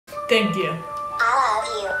Thank you. I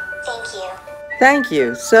love you. Thank you. Thank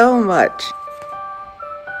you so much.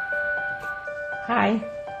 Hi,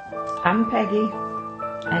 I'm Peggy,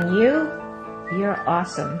 and you're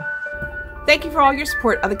awesome. Thank you for all your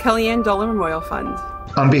support of the Kellyanne Dolan Memorial Fund.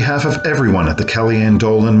 On behalf of everyone at the Kellyanne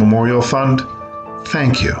Dolan Memorial Fund,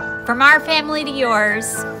 thank you. From our family to yours,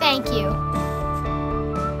 Thank you.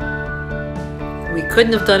 We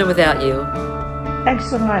couldn't have done it without you.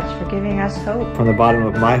 Thanks so much for giving us hope. From the bottom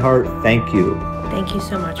of my heart, thank you. Thank you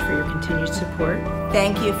so much for your continued support.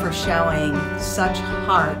 Thank you for showing such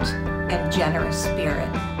heart and generous spirit.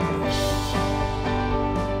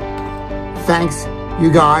 Thanks.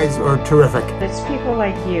 You guys are terrific. It's people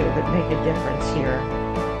like you that make a difference here.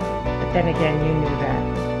 But then again, you knew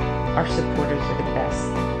that. Our supporters are the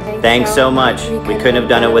best. Thanks so much. We couldn't have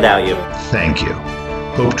done it without you. Thank you.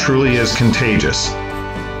 Hope truly is contagious.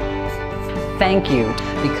 Thank you,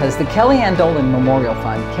 because the Kellyanne Dolan Memorial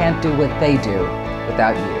Fund can't do what they do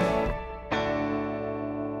without you.